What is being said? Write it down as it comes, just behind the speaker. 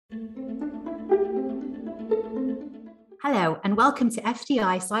Hello, and welcome to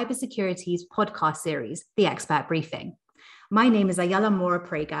FTI Cybersecurity's podcast series, The Expert Briefing. My name is Ayala Mora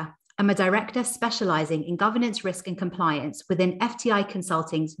Prega. I'm a director specializing in governance, risk, and compliance within FTI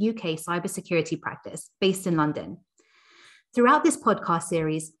Consulting's UK cybersecurity practice based in London. Throughout this podcast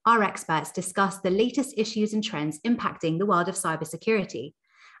series, our experts discuss the latest issues and trends impacting the world of cybersecurity.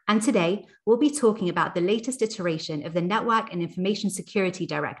 And today, we'll be talking about the latest iteration of the Network and Information Security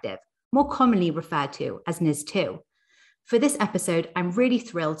Directive, more commonly referred to as NIS2. For this episode, I'm really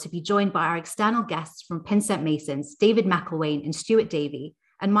thrilled to be joined by our external guests from Pinsent Masons, David McElwain and Stuart Davey,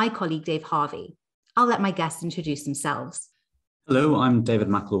 and my colleague, Dave Harvey. I'll let my guests introduce themselves. Hello, I'm David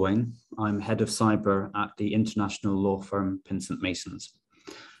McElwain. I'm head of cyber at the international law firm Pinsent Masons.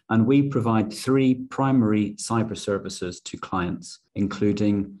 And we provide three primary cyber services to clients,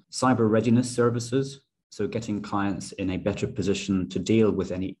 including cyber readiness services, so getting clients in a better position to deal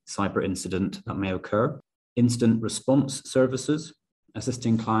with any cyber incident that may occur. Incident response services,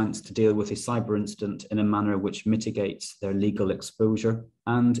 assisting clients to deal with a cyber incident in a manner which mitigates their legal exposure,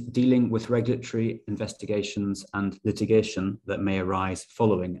 and dealing with regulatory investigations and litigation that may arise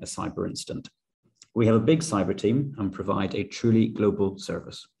following a cyber incident. We have a big cyber team and provide a truly global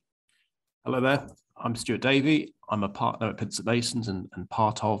service. Hello there, I'm Stuart Davey. I'm a partner at Pinsent Masons and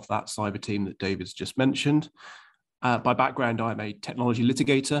part of that cyber team that David's just mentioned. By background, I'm a technology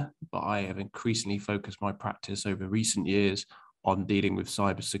litigator, but I have increasingly focused my practice over recent years on dealing with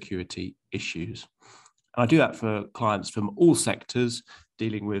cybersecurity issues. And I do that for clients from all sectors,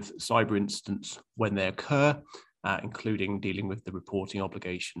 dealing with cyber incidents when they occur, including dealing with the reporting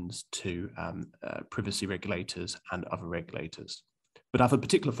obligations to privacy regulators and other regulators. But I have a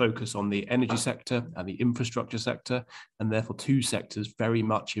particular focus on the energy sector and the infrastructure sector, and therefore two sectors very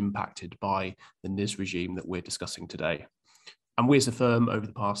much impacted by the NIS regime that we're discussing today. And we as a firm over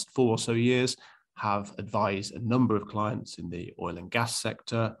the past 4 or so years have advised a number of clients in the oil and gas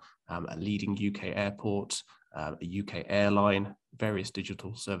sector, a leading UK airport, a UK airline, various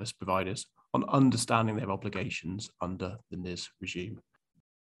digital service providers on understanding their obligations under the NIS regime.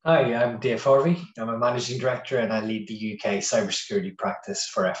 Hi, I'm Dave Harvey. I'm a managing director and I lead the UK cybersecurity practice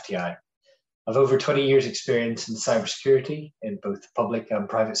for FTI. I've over 20 years experience in cybersecurity in both public and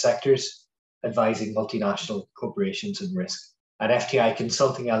private sectors, advising multinational corporations and risk. At FTI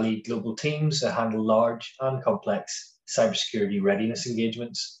Consulting, I lead global teams that handle large and complex cybersecurity readiness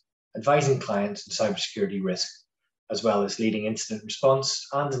engagements, advising clients in cybersecurity risk, as well as leading incident response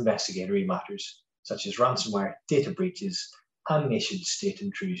and investigatory matters, such as ransomware, data breaches, and nation-state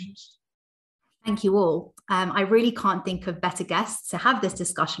intrusions. Thank you all. I really can't think of better guests to have this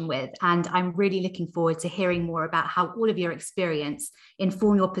discussion with, and I'm really looking forward to hearing more about how all of your experience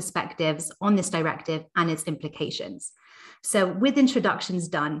inform your perspectives on this directive and its implications. So with introductions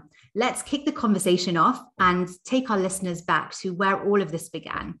done, let's kick the conversation off and take our listeners back to where all of this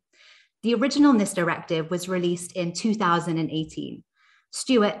began. The original NIS directive was released in 2018.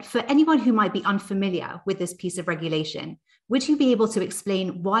 Stuart, for anyone who might be unfamiliar with this piece of regulation, would you be able to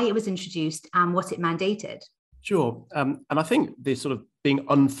explain why it was introduced and what it mandated? Sure. And I think this sort of being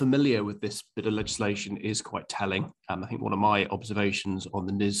unfamiliar with this bit of legislation is quite telling. I think one of my observations on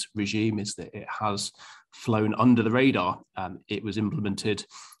the NIS regime is that it has flown under the radar. It was implemented,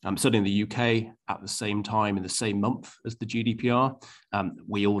 certainly in the UK, at the same time, in the same month as the GDPR.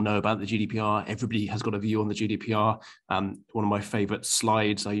 We all know about the GDPR. Everybody has got a view on the GDPR. One of my favourite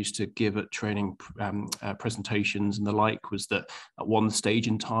slides I used to give at training presentations and the like was that at one stage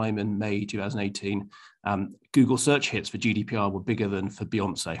in time in May 2018, Google search hits for GDPR were bigger than for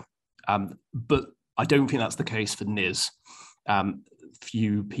Beyonce. But I don't think that's the case for NIS.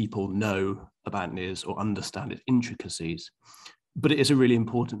 Few people know about NIS or understand its intricacies, but it is a really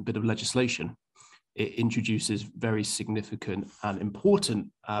important bit of legislation. It introduces very significant and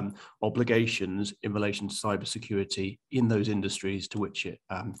important obligations in relation to cybersecurity in those industries to which it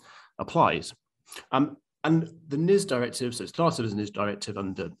applies. And the NIS directive, so it started as a NIS directive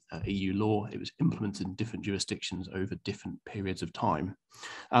under EU law. It was implemented in different jurisdictions over different periods of time.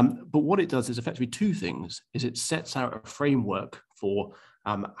 But what it does is effectively two things, is it sets out a framework for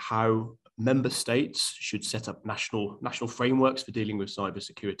how member states should set up national frameworks for dealing with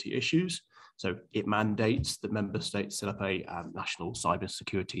cybersecurity issues. So it mandates that member states set up a national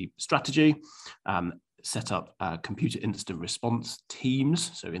cybersecurity strategy, set up computer incident response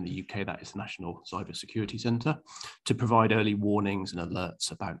teams. So in the UK, that is the National Cybersecurity Centre, to provide early warnings and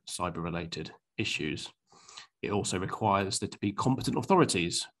alerts about cyber-related issues. It also requires there to be competent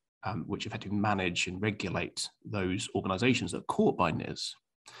authorities which effectively manage and regulate those organisations that are caught by NIS.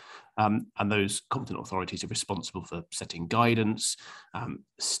 And those competent authorities are responsible for setting guidance,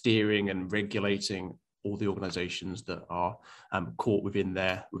 steering and regulating all the organisations that are caught within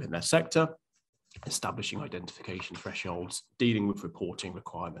their sector, establishing identification thresholds, dealing with reporting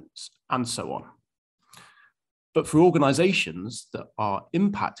requirements, and so on. But for organisations that are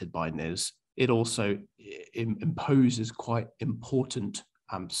impacted by NIS, it also imposes quite important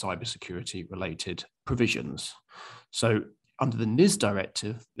cybersecurity related provisions. So under the NIS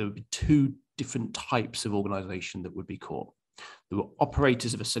Directive, there would be two different types of organisation that would be caught. There were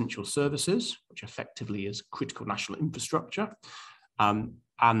operators of essential services, which effectively is critical national infrastructure,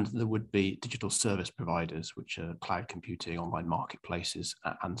 and there would be digital service providers, which are cloud computing, online marketplaces,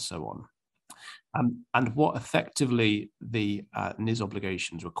 and so on. And what effectively the NIS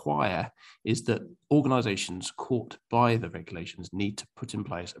obligations require is that organisations caught by the regulations need to put in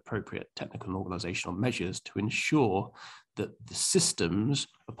place appropriate technical and organisational measures to ensure that the systems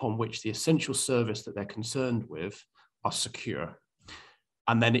upon which the essential service that they're concerned with are secure.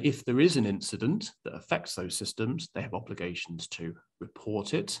 And then if there is an incident that affects those systems, they have obligations to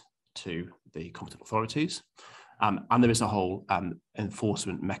report it to the competent authorities. And there is a whole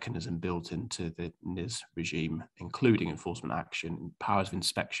enforcement mechanism built into the NIS regime, including enforcement action, powers of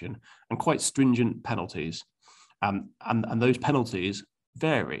inspection, and quite stringent penalties. And those penalties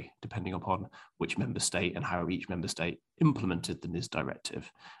vary depending upon which member state and how each member state implemented the NIS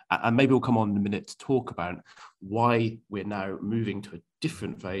directive. And maybe we'll come on in a minute to talk about why we're now moving to a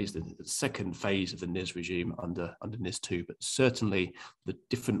different phase, the second phase of the NIS regime under NIS2, but certainly the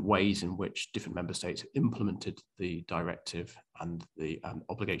different ways in which different member states implemented the directive and the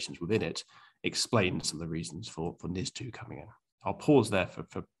obligations within it explain some of the reasons for NIS2 coming in. I'll pause there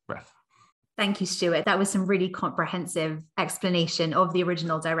for breath. Thank you, Stuart. That was some really comprehensive explanation of the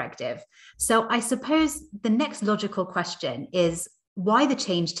original directive. So I suppose the next logical question is why the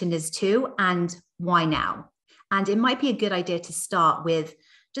change to NIS2 and why now? And it might be a good idea to start with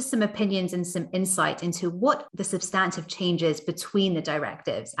just some opinions and some insight into what the substantive changes between the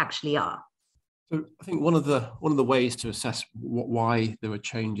directives actually are. So I think one of the ways to assess why there are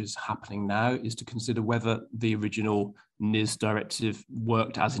changes happening now is to consider whether the original NIS directive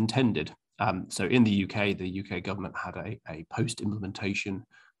worked as intended. So in the UK government had a post-implementation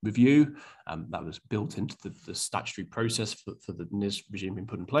review that was built into the statutory process for the NIS regime being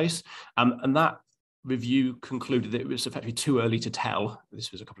put in place. And that review concluded that it was effectively too early to tell,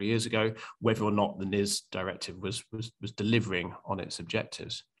 this was a couple of years ago, whether or not the NIS directive was delivering on its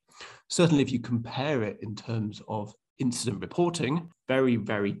objectives. Certainly, if you compare it in terms of incident reporting, very,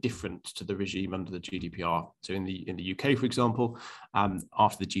 very different to the regime under the GDPR. So in the UK, for example,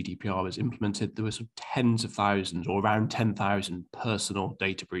 after the GDPR was implemented, there were sort of tens of thousands or around 10,000 personal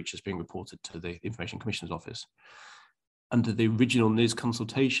data breaches being reported to the Information Commissioner's Office. Under the original NIS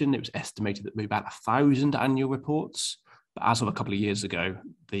consultation, it was estimated that maybe about 1,000 annual reports. But as of a couple of years ago,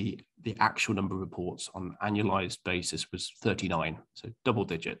 the actual number of reports on an annualized basis was 39, so double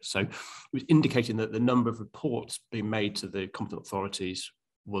digits. So it was indicating that the number of reports being made to the competent authorities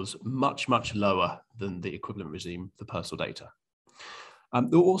was much, much lower than the equivalent regime for personal data.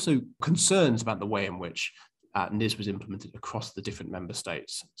 There were also concerns about the way in which NIS was implemented across the different member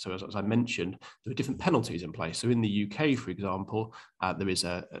states. So as I mentioned, there were different penalties in place. So in the UK, for example, there is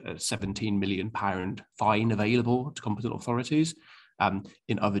a £17 million fine available to competent authorities.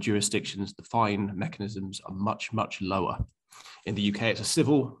 In other jurisdictions, the fine mechanisms are much, much lower. In the UK, it's a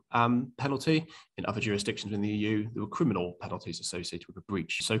civil penalty. In other jurisdictions in the EU, there were criminal penalties associated with a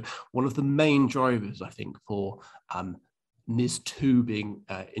breach. So one of the main drivers, I think, for NIS2 being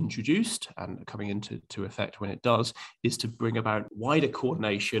introduced and coming into effect when it does, is to bring about wider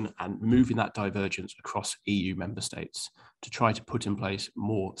coordination and moving that divergence across EU member states to try to put in place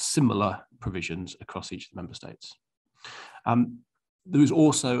more similar provisions across each of the member states. There was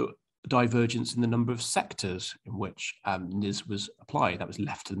also divergence in the number of sectors in which NIS was applied. That was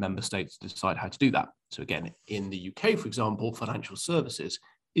left to the member states to decide how to do that. So again, in the UK, for example, financial services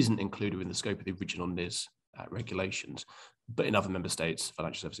isn't included in the scope of the original NIS regulations, but in other member states,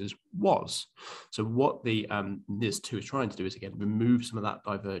 financial services was. So what the NIS2 is trying to do is, again, remove some of that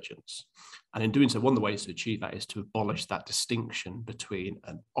divergence. And in doing so, one of the ways to achieve that is to abolish that distinction between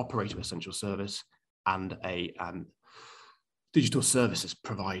an operator of essential service and a digital services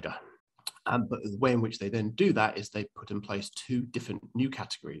provider. But the way in which they then do that is they put in place two different new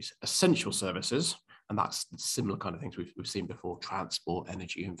categories: essential services, and that's similar kind of things we've seen before: transport,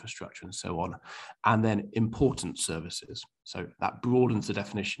 energy, infrastructure, and so on. And then important services. So that broadens the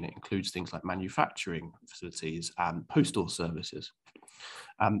definition. It includes things like manufacturing facilities and postal services.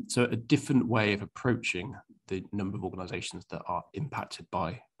 So a different way of approaching the number of organisations that are impacted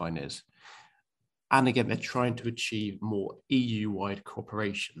by NIS. And again, they're trying to achieve more EU-wide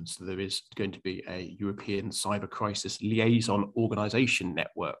cooperation. So there is going to be a European Cyber Crisis Liaison Organisation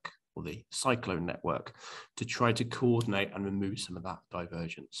Network, or the Cyclone Network, to try to coordinate and remove some of that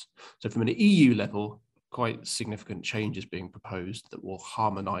divergence. So from an EU level, quite significant changes being proposed that will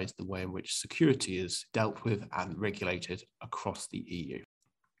harmonise the way in which security is dealt with and regulated across the EU.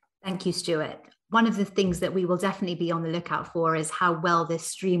 Thank you, Stuart. One of the things that we will definitely be on the lookout for is how well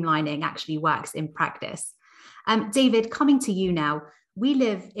this streamlining actually works in practice. David, coming to you now, we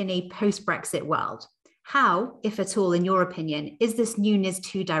live in a post-Brexit world. How, if at all, in your opinion, is this new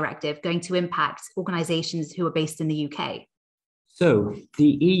NIS2 directive going to impact organisations who are based in the UK? So the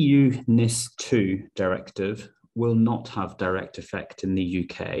EU NIS2 directive will not have direct effect in the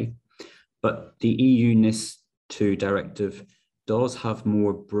UK, but the EU NIS2 directive does have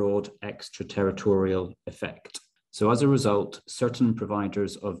more broad extraterritorial effect. So as a result, certain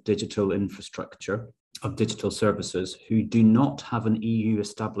providers of digital infrastructure, of digital services who do not have an EU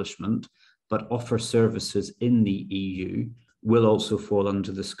establishment but offer services in the EU will also fall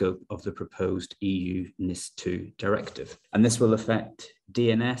under the scope of the proposed EU NIS2 directive. And this will affect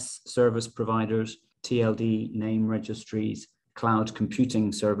DNS service providers, TLD name registries, cloud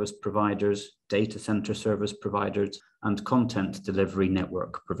computing service providers, data center service providers, and content delivery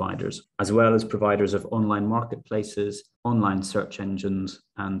network providers, as well as providers of online marketplaces, online search engines,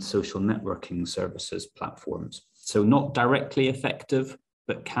 and social networking services platforms. So not directly effective,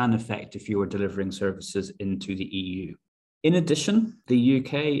 but can affect if you are delivering services into the EU. In addition, the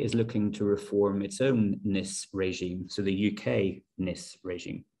UK is looking to reform its own NIS regime, so the UK NIS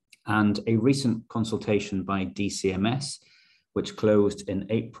regime. And a recent consultation by DCMS, which closed in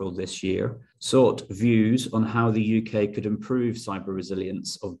April this year, sought views on how the UK could improve cyber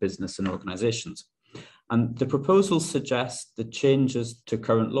resilience of business and organisations. And the proposals suggest the changes to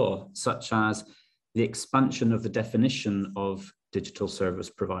current law, such as the expansion of the definition of digital service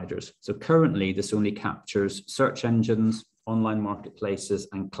providers. So currently, this only captures search engines, online marketplaces,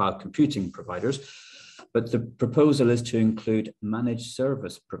 and cloud computing providers. But the proposal is to include managed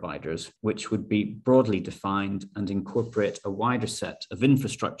service providers, which would be broadly defined and incorporate a wider set of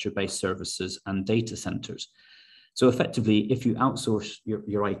infrastructure-based services and data centers. So effectively, if you outsource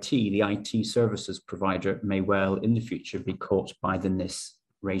your IT, the IT services provider may well in the future be caught by the NIS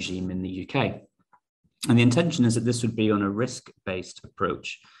regime in the UK. And the intention is that this would be on a risk-based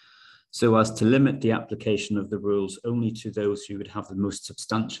approach, so as to limit the application of the rules only to those who would have the most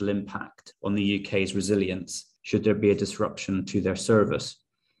substantial impact on the UK's resilience should there be a disruption to their service.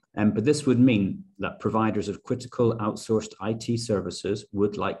 But this would mean that providers of critical outsourced IT services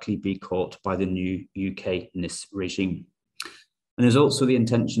would likely be caught by the new UK NIS regime. And there's also the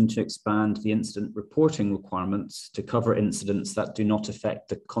intention to expand the incident reporting requirements to cover incidents that do not affect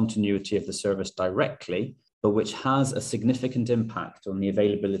the continuity of the service directly, but which has a significant impact on the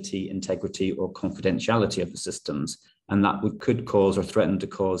availability, integrity, or confidentiality of the systems, and that could cause or threaten to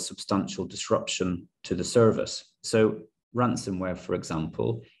cause substantial disruption to the service. So ransomware, for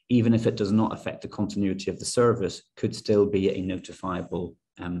example, even if it does not affect the continuity of the service, could still be a notifiable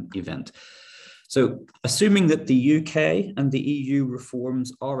event. So assuming that the UK and the EU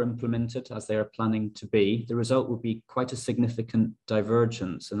reforms are implemented as they are planning to be, the result will be quite a significant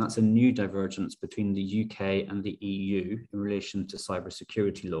divergence, and that's a new divergence between the UK and the EU in relation to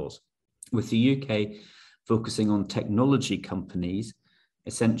cybersecurity laws, with the UK focusing on technology companies,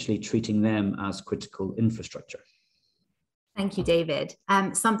 essentially treating them as critical infrastructure. Thank you, David.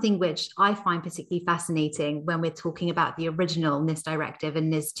 Something which I find particularly fascinating when we're talking about the original NIS directive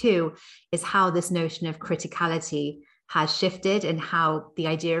and NIS2 is how this notion of criticality has shifted and how the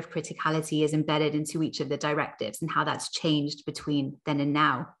idea of criticality is embedded into each of the directives and how that's changed between then and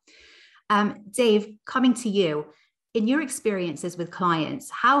now. Dave, coming to you, in your experiences with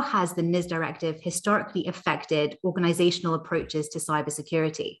clients, how has the NIS directive historically affected organizational approaches to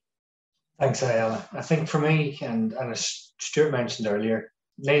cybersecurity? Thanks, Ayala. I think for me, and as Stuart mentioned earlier,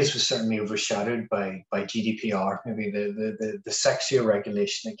 NIS was certainly overshadowed by GDPR, maybe the sexier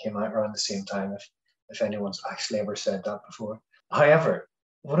regulation that came out around the same time, if anyone's actually ever said that before. However,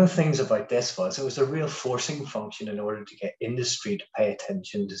 one of the things about this was it was a real forcing function in order to get industry to pay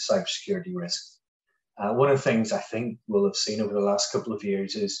attention to cybersecurity risks. One of the things I think we'll have seen over the last couple of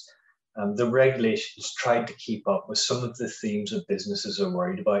years is the regulations tried to keep up with some of the themes that businesses are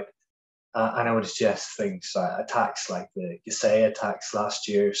worried about. And I would suggest things attacks like the Kaseya attacks last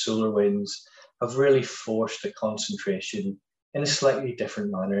year, SolarWinds, have really forced a concentration in a slightly different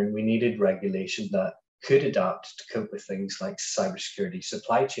manner. And we needed regulation that could adapt to cope with things like cybersecurity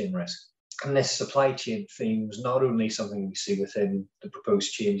supply chain risk. And this supply chain theme was not only something we see within the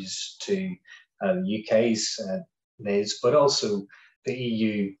proposed changes to the UK's NIS, but also the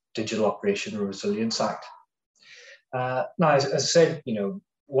EU Digital Operation and Resilience Act. Now, as I said,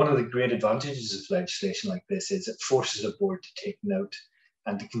 one of the great advantages of legislation like this is it forces a board to take note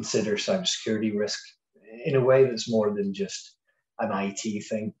and to consider cybersecurity risk in a way that's more than just an IT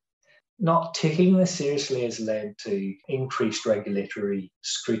thing. Not taking this seriously has led to increased regulatory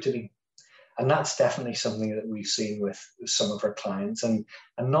scrutiny. And that's definitely something that we've seen with some of our clients. And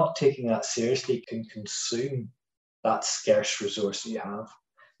not taking that seriously can consume that scarce resource that you have.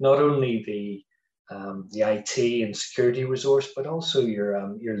 Not only the IT and security resource, but also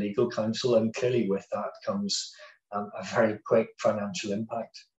your legal counsel. And clearly with that comes a very quick financial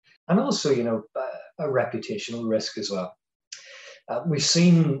impact. And also, a reputational risk as well. We've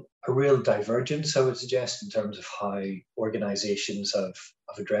seen a real divergence, I would suggest, in terms of how organizations have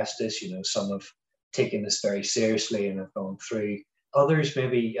addressed this. Some have taken this very seriously and have gone through. Others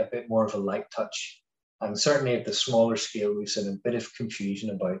maybe a bit more of a light touch. And certainly at the smaller scale, we've seen a bit of confusion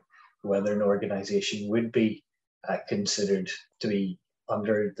about whether an organization would be considered to be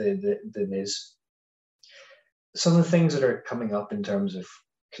under the NIS. Some of the things that are coming up in terms of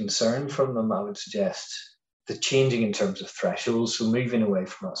concern from them, I would suggest, the changing in terms of thresholds, so moving away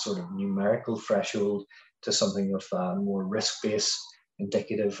from that sort of numerical threshold to something of more risk-based,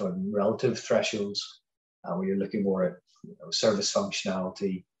 indicative and relative thresholds, where you're looking more at service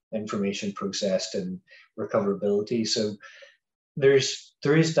functionality, information processed, and recoverability. So there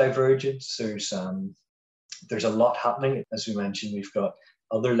is divergence. There's a lot happening. As we mentioned, we've got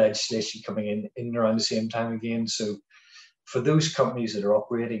other legislation coming in around the same time again. So for those companies that are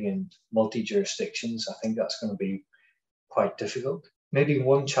operating in multi-jurisdictions, I think that's going to be quite difficult. Maybe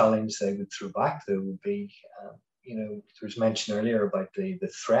one challenge they would throw back, though, would be, there was mention earlier about the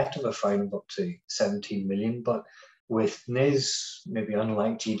threat of a fine of up to 17 million, but with NIS, maybe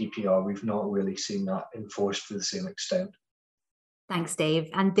unlike GDPR, we've not really seen that enforced to the same extent. Thanks, Dave.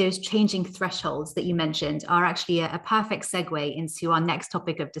 And those changing thresholds that you mentioned are actually a perfect segue into our next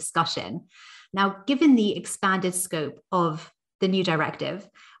topic of discussion. Now, given the expanded scope of the new directive,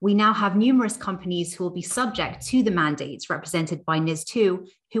 we now have numerous companies who will be subject to the mandates represented by NIS2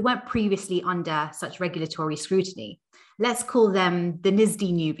 who weren't previously under such regulatory scrutiny. Let's call them the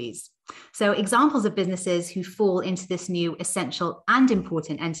NISD newbies. So examples of businesses who fall into this new essential and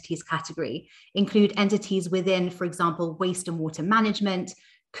important entities category include entities within, for example, waste and water management,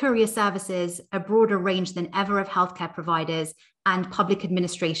 courier services, a broader range than ever of healthcare providers, and public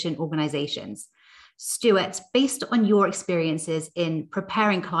administration organizations. Stuart, based on your experiences in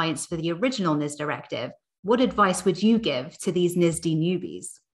preparing clients for the original NIS directive, what advice would you give to these NISD newbies?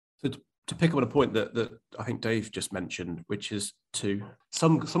 To pick up on a point that I think Dave just mentioned, which is to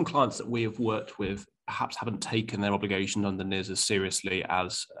some clients that we have worked with perhaps haven't taken their obligation under NIS as seriously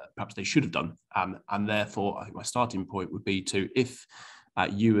as perhaps they should have done. And therefore, I think my starting point would be to, if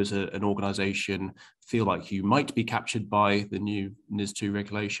you as an organisation feel like you might be captured by the new NIS2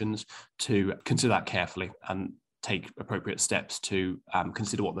 regulations, to consider that carefully and take appropriate steps to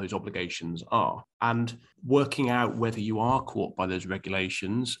consider what those obligations are. And working out whether you are caught by those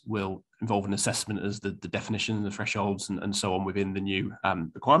regulations will involve an assessment as the definition, the thresholds, and so on within the new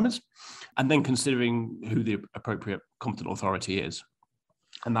requirements, and then considering who the appropriate competent authority is.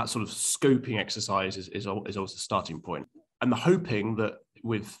 And that sort of scoping exercise is always the starting point. And the hoping that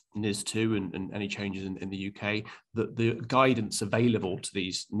with NIS2 and any changes in the UK, that the guidance available to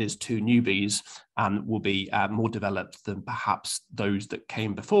these NIS2 newbies will be more developed than perhaps those that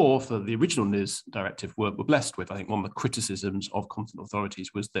came before for the original NIS directive were blessed with. I think one of the criticisms of competent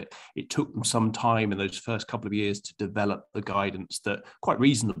authorities was that it took them some time in those first couple of years to develop the guidance that quite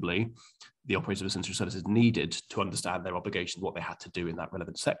reasonably the operators of essential services needed to understand their obligations, what they had to do in that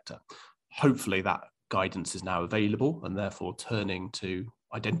relevant sector. Hopefully that guidance is now available, and therefore turning to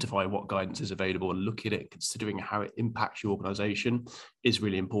identify what guidance is available and look at it, considering how it impacts your organisation, is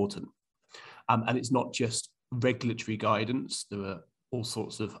really important. And it's not just regulatory guidance. There are all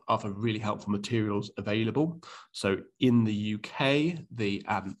sorts of other really helpful materials available. So in the UK, the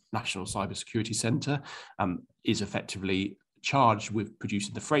National Cybersecurity Centre is effectively charged with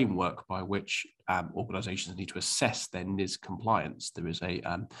producing the framework by which organisations need to assess their NIS compliance. There is a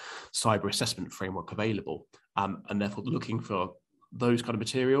cyber assessment framework available, and therefore looking for those kind of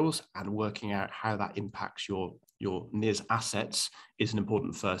materials and working out how that impacts your NIS assets is an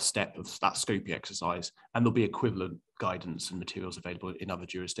important first step of that scoping exercise, and there'll be equivalent guidance and materials available in other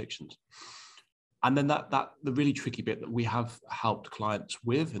jurisdictions. And then the really tricky bit that we have helped clients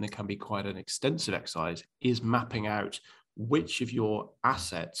with, and it can be quite an extensive exercise, is mapping out which of your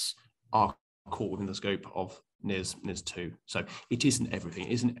assets are caught within the scope of NIS2. So it isn't everything.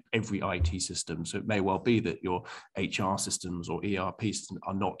 It isn't every IT system. So it may well be that your HR systems or ERP systems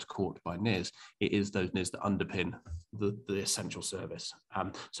are not caught by NIS. It is those NIS that underpin the essential service.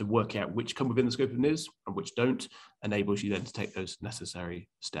 So working out which come within the scope of NIS and which don't enables you then to take those necessary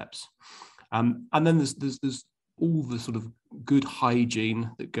steps. And then there's all the sort of good hygiene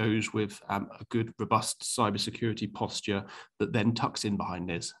that goes with a good, robust cybersecurity posture that then tucks in behind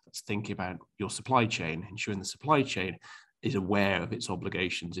NIS. That's thinking about your supply chain, ensuring the supply chain is aware of its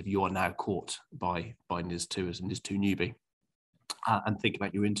obligations if you are now caught by NIS2 as a NIS2 newbie. And think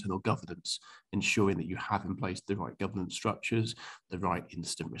about your internal governance, ensuring that you have in place the right governance structures, the right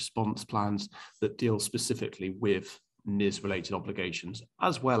incident response plans that deal specifically with NIS-related obligations,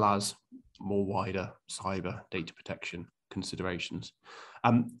 as well as more wider cyber data protection considerations.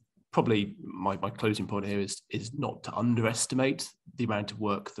 Probably my closing point here is not to underestimate the amount of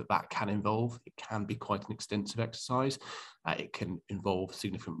work that can involve. It can be quite an extensive exercise. It can involve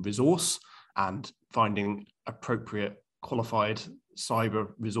significant resource, and finding appropriate qualified cyber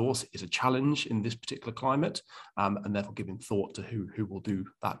resource is a challenge in this particular climate, and therefore giving thought to who will do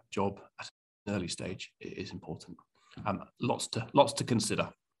that job at an early stage is important. Lots to consider.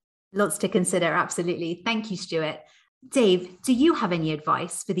 Lots to consider, absolutely. Thank you, Stuart. Dave, do you have any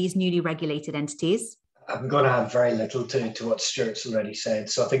advice for these newly regulated entities? I'm going to add very little to what Stuart's already said.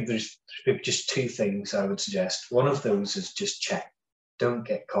 So I think there's just two things I would suggest. One of those is just check. Don't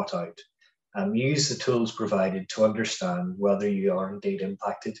get caught out. Use the tools provided to understand whether you are indeed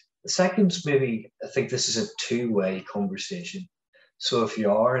impacted. The second is maybe, I think this is a two-way conversation. So if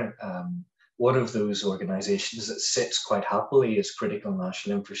you are one of those organizations that sits quite happily as critical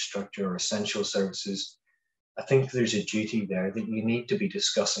national infrastructure or essential services, I think there's a duty there that you need to be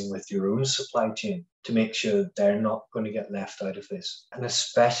discussing with your own supply chain to make sure that they're not going to get left out of this. And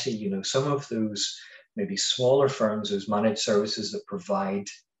especially, some of those maybe smaller firms, those managed services that provide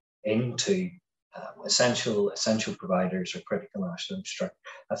into essential providers or critical national infrastructure,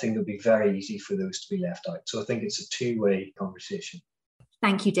 I think it would be very easy for those to be left out. So I think it's a two-way conversation.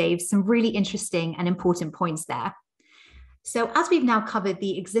 Thank you, Dave. Some really interesting and important points there. So as we've now covered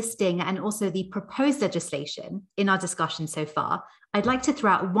the existing and also the proposed legislation in our discussion so far, I'd like to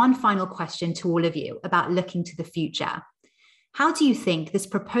throw out one final question to all of you about looking to the future. How do you think this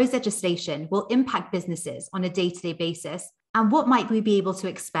proposed legislation will impact businesses on a day-to-day basis? And what might we be able to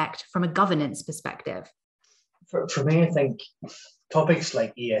expect from a governance perspective? For me, I think topics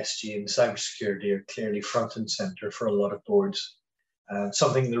like ESG and cybersecurity are clearly front and center for a lot of boards.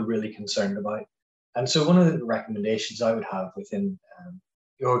 Something they're really concerned about. And so one of the recommendations I would have within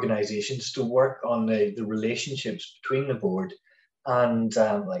your organization is to work on the relationships between the board and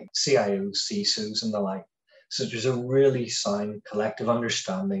like CIOs, CISOs and the like. So there's a really sound collective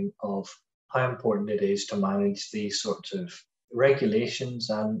understanding of how important it is to manage these sorts of regulations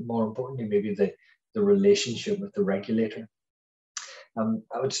and, more importantly, maybe the relationship with the regulator.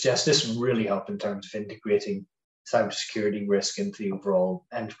 I would suggest this would really help in terms of integrating cybersecurity risk into the overall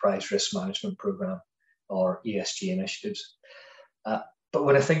enterprise risk management program or ESG initiatives. But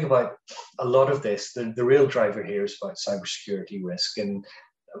when I think about a lot of this, the real driver here is about cybersecurity risk and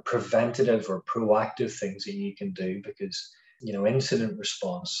preventative or proactive things that you can do, because incident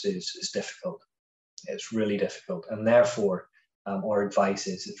response is difficult. It's really difficult, and therefore our advice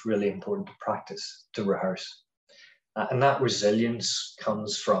is it's really important to practice, to rehearse, and that resilience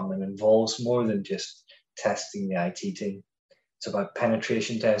comes from and involves more than just testing the IT team. It's about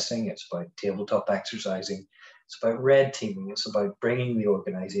penetration testing, it's about tabletop exercising, it's about red teaming, it's about bringing the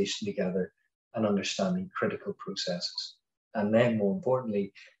organization together and understanding critical processes. And then, more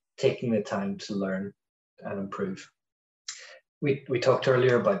importantly, taking the time to learn and improve. We talked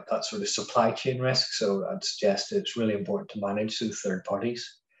earlier about that sort of supply chain risk, so I'd suggest it's really important to manage those third parties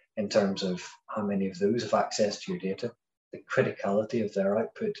in terms of how many of those have access to your data, the criticality of their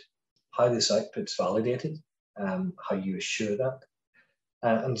output, how this output's validated, how you assure that,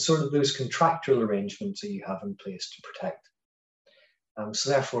 and sort of those contractual arrangements that you have in place to protect. So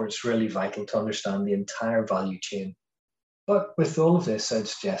therefore, it's really vital to understand the entire value chain. But with all of this, I'd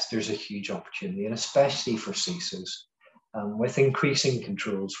suggest there's a huge opportunity, and especially for CISOs. With increasing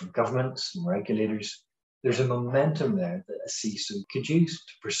controls from governments and regulators, there's a momentum there that a CISO could use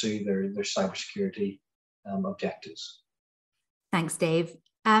to pursue their cybersecurity objectives. Thanks, Dave.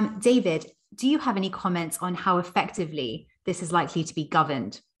 David, do you have any comments on how effectively this is likely to be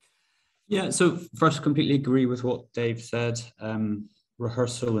governed? Yeah, so first, completely agree with what Dave said.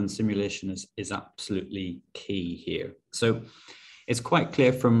 Rehearsal and simulation is absolutely key here. So it's quite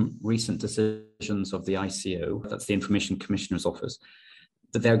clear from recent decisions of the ICO, that's the Information Commissioner's Office,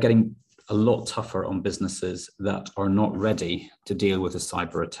 but they're getting a lot tougher on businesses that are not ready to deal with a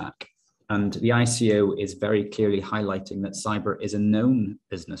cyber attack. And the ICO is very clearly highlighting that cyber is a known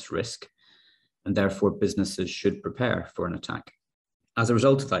business risk, and therefore businesses should prepare for an attack. As a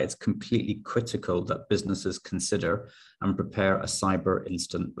result of that, it's completely critical that businesses consider and prepare a cyber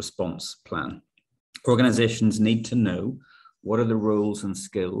incident response plan. Organizations need to know what are the roles and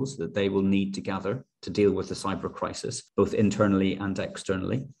skills that they will need to gather to deal with the cyber crisis, both internally and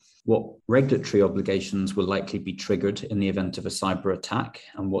externally. What regulatory obligations will likely be triggered in the event of a cyber attack,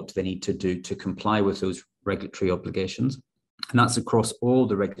 and what do they need to do to comply with those regulatory obligations? And that's across all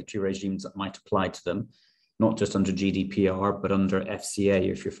the regulatory regimes that might apply to them, not just under GDPR, but under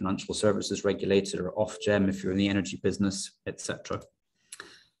FCA if you're financial services regulated, or Ofgem if you're in the energy business, etc.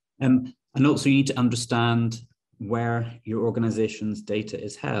 And also you need to understand where your organization's data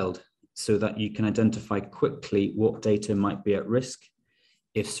is held so that you can identify quickly what data might be at risk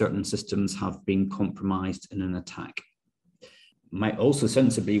if certain systems have been compromised in an attack. You might also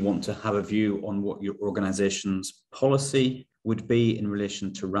sensibly want to have a view on what your organization's policy would be in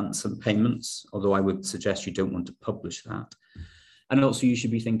relation to ransom payments, although I would suggest you don't want to publish that. And also you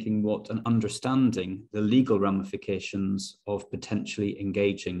should be thinking what and understanding the legal ramifications of potentially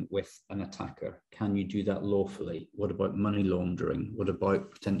engaging with an attacker. Can you do that lawfully? What about money laundering? What about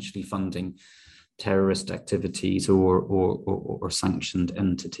potentially funding terrorist activities or sanctioned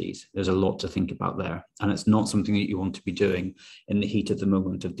entities? There's a lot to think about there. And it's not something that you want to be doing in the heat of the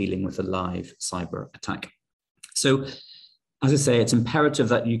moment of dealing with a live cyber attack. So, as I say, it's imperative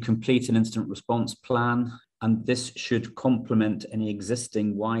that you complete an incident response plan, and this should complement any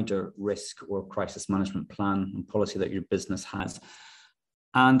existing wider risk or crisis management plan and policy that your business has.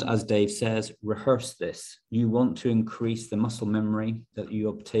 And as Dave says, rehearse this. You want to increase the muscle memory that you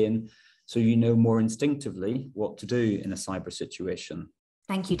obtain so you know more instinctively what to do in a cyber situation.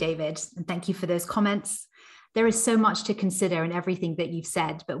 Thank you, David, and thank you for those comments. There is so much to consider in everything that you've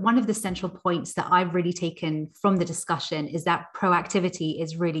said, but one of the central points that I've really taken from the discussion is that proactivity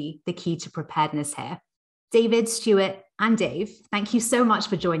is really the key to preparedness here. David, Stuart, and Dave, thank you so much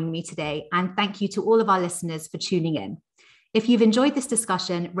for joining me today, and thank you to all of our listeners for tuning in. If you've enjoyed this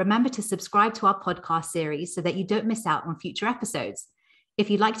discussion, remember to subscribe to our podcast series so that you don't miss out on future episodes. If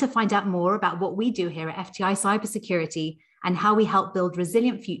you'd like to find out more about what we do here at FTI Cybersecurity and how we help build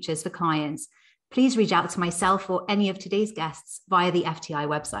resilient futures for clients, please reach out to myself or any of today's guests via the FTI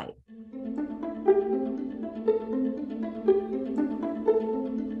website.